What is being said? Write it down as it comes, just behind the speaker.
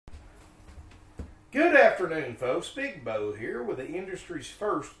Good afternoon, folks. Big Bo here with the industry's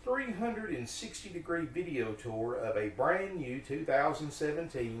first 360-degree video tour of a brand new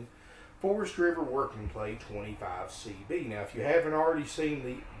 2017 Forest River Working Play 25CB. Now, if you haven't already seen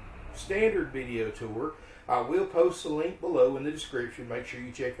the standard video tour, I will post the link below in the description. Make sure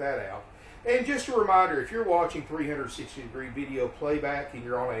you check that out. And just a reminder, if you're watching 360-degree video playback and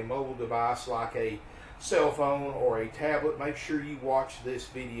you're on a mobile device like a cell phone or a tablet, make sure you watch this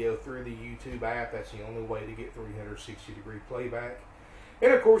video through the YouTube app. That's the only way to get 360-degree playback.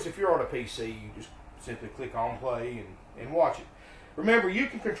 And of course, if you're on a PC, you just simply click on play and watch it. Remember, you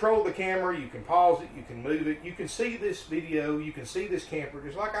can control the camera, you can pause it, you can move it, you can see this video, you can see this camper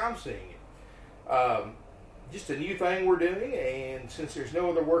just like I'm seeing it. Just a new thing we're doing, and since there's no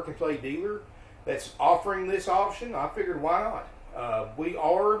other work and play dealer that's offering this option, I figured why not. We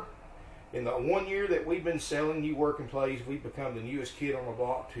are, in the 1 year that we've been selling new work and plays, we've become the newest kid on the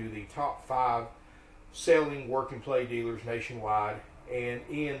block to the top 5 selling work and play dealers nationwide, and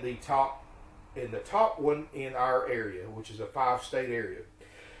in the top one in our area, which is a 5-state area.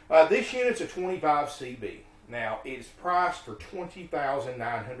 This unit's a 25CB. Now, it's priced for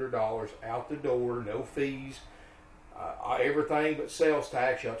 $20,900 out the door, no fees, everything but sales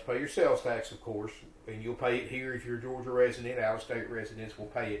tax. You have to pay your sales tax, of course, and you'll pay it here if you're a Georgia resident. Out-of-state residents will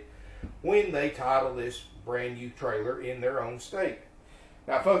pay it when they title this brand new trailer in their own state.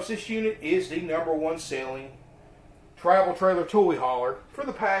 Now, folks, this unit is the #1 selling travel trailer toy hauler for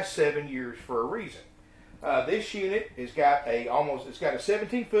the past 7 years for a reason. This unit has got a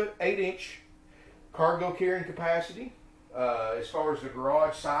 17-foot 8-inch cargo carrying capacity. As far as the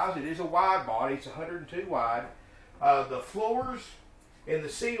garage size, it is a wide body. It's 102 wide. The floors and the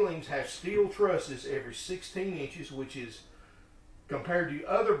ceilings have steel trusses every 16 inches, which is, compared to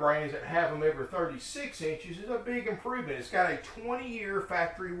other brands that have them every 36 inches, is a big improvement. It's got a 20-year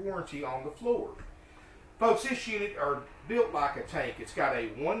factory warranty on the floor. Folks, this unit are built like a tank. It's got a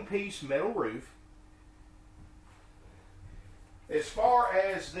one-piece metal roof. As far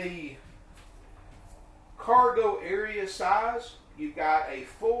as the cargo area size, you've got a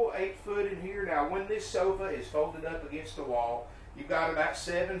full 8-foot in here. Now, when this sofa is folded up against the wall, you've got about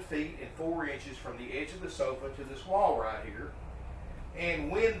 7 feet and 4 inches from the edge of the sofa to this wall right here.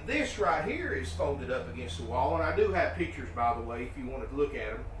 And when this right here is folded up against the wall, and I do have pictures, by the way, if you wanted to look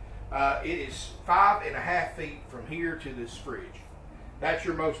at them, it is 5.5 feet from here to this fridge. That's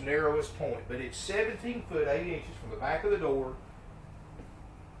your most narrowest point, but it's 17 foot 8 inches from the back of the door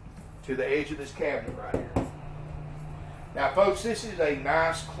to the edge of this cabinet right here. Now, folks, this is a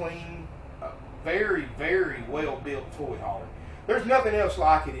nice, clean, very, very well-built toy hauler. There's nothing else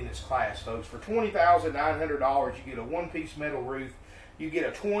like it in its class, folks. For $20,900, you get a one-piece metal roof. You get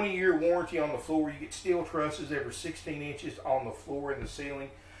a 20-year warranty on the floor. You get steel trusses every 16 inches on the floor and the ceiling.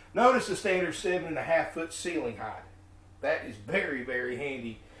 Notice the standard 7.5-foot ceiling height. That is very, very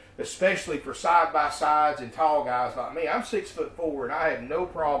handy, especially for side-by-sides and tall guys like me. I'm 6'4", and I have no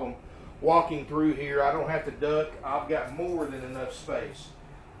problem walking through here. I don't have to duck. I've got more than enough space,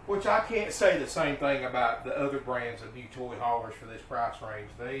 which I can't say the same thing about the other brands of new toy haulers for this price range.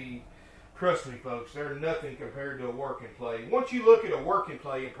 Trust me, folks, they're nothing compared to a work and play. Once you look at a work and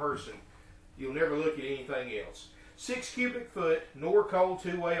play in person, you'll never look at anything else. 6 cubic foot Norcold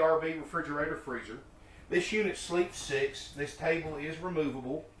 2-way RV refrigerator freezer. This unit sleeps 6. This table is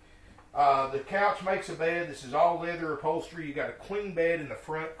removable. The couch makes a bed. This is all leather upholstery. You got a queen bed in the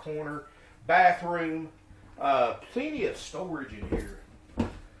front corner, bathroom, plenty of storage in here.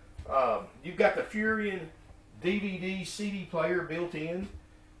 You've got the Furion DVD CD player built in.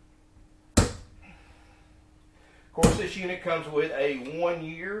 Of course, this unit comes with a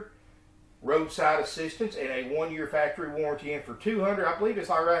 1-year roadside assistance and a 1-year factory warranty. And for $200, I believe it's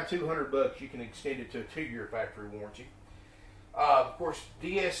around $200, you can extend it to a 2-year factory warranty. Of course,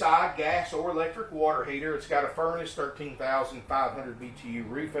 DSI gas or electric water heater. It's got a furnace, 13,500 BTU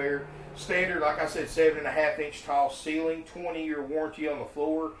roof air. Standard, like I said, 7.5-inch tall ceiling, 20-year warranty on the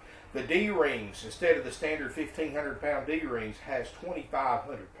floor. The D-rings, instead of the standard 1,500-pound D-rings, has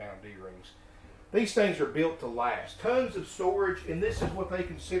 2,500-pound D-rings. These things are built to last. Tons of storage, and this is what they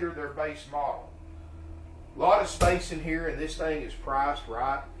consider their base model. A lot of space in here, and this thing is priced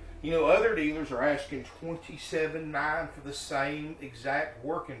right. You know, other dealers are asking $27,900 for the same exact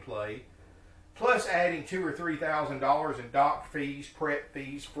work and play, plus adding $2,000 or $3,000 in dock fees, prep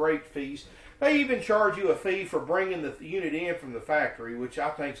fees, freight fees. They even charge you a fee for bringing the unit in from the factory, which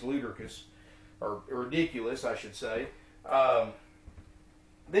I think is ludicrous, or ridiculous, I should say.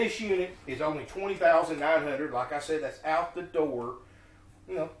 This unit is only $20,900. Like I said, that's out the door.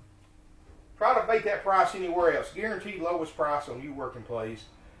 You know, try to beat that price anywhere else. Guaranteed lowest price on new working plays.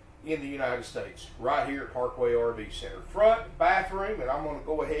 in the United States, right here at Parkway RV Center. Front bathroom, and I'm going to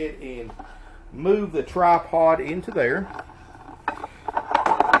go ahead and move the tripod into there.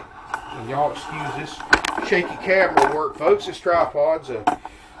 And y'all excuse this shaky camera work, folks. This tripod's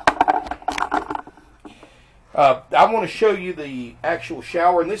I want to show you the actual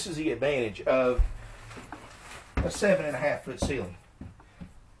shower, and this is the advantage of a 7.5 foot ceiling.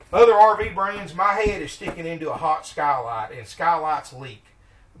 Other RV brands, my head is sticking into a hot skylight, and skylights leak.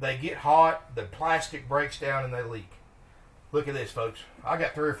 They get hot, the plastic breaks down, and they leak. Look at this, folks. I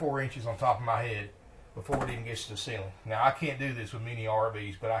got 3 or 4 inches on top of my head before it even gets to the ceiling. Now, I can't do this with many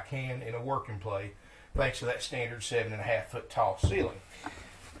RVs, but I can in a working play thanks to that standard 7.5 foot tall ceiling.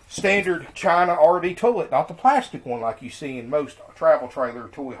 Standard China RV toilet, not the plastic one like you see in most travel trailer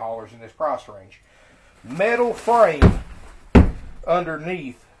toy haulers in this price range. Metal frame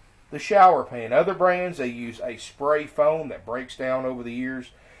underneath the shower pan. Other brands, they use a spray foam that breaks down over the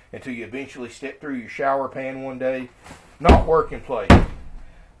years until you eventually step through your shower pan one day. Not working play.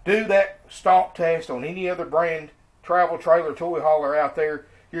 Do that stomp test on any other brand travel trailer toy hauler out there.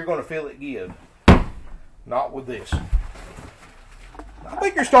 You're going to feel it give. Not with this. I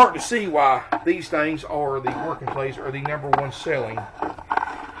think you're starting to see why these things are the working place, are the #1 selling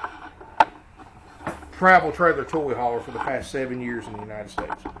travel trailer toy hauler for the past 7 years in the United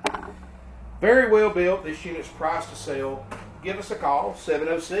States. Very well built. This unit's priced to sell. Give us a call,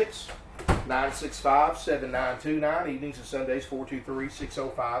 706-965-7929. Evenings and Sundays,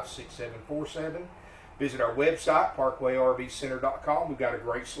 423-605-6747. Visit our website, parkwayrvcenter.com. We've got a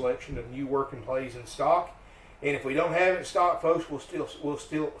great selection of new working plays in stock. And if we don't have it in stock, folks, we'll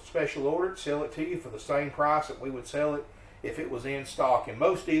still special order it, sell it to you for the same price that we would sell it if it was in stock. And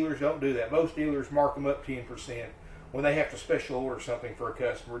most dealers don't do that. Most dealers mark them up 10% when they have to special order something for a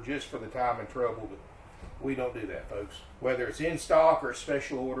customer just for the time and trouble. But we don't do that, folks. Whether it's in stock or a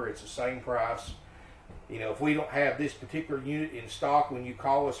special order, it's the same price. You know, if we don't have this particular unit in stock when you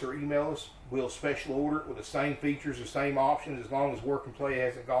call us or email us, we'll special order it with the same features, the same options, as long as work and play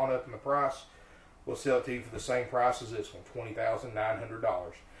hasn't gone up in the price. We'll sell it to you for the same price as this one,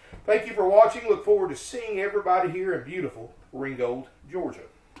 $20,900. Thank you for watching. Look forward to seeing everybody here in beautiful Ringgold, Georgia.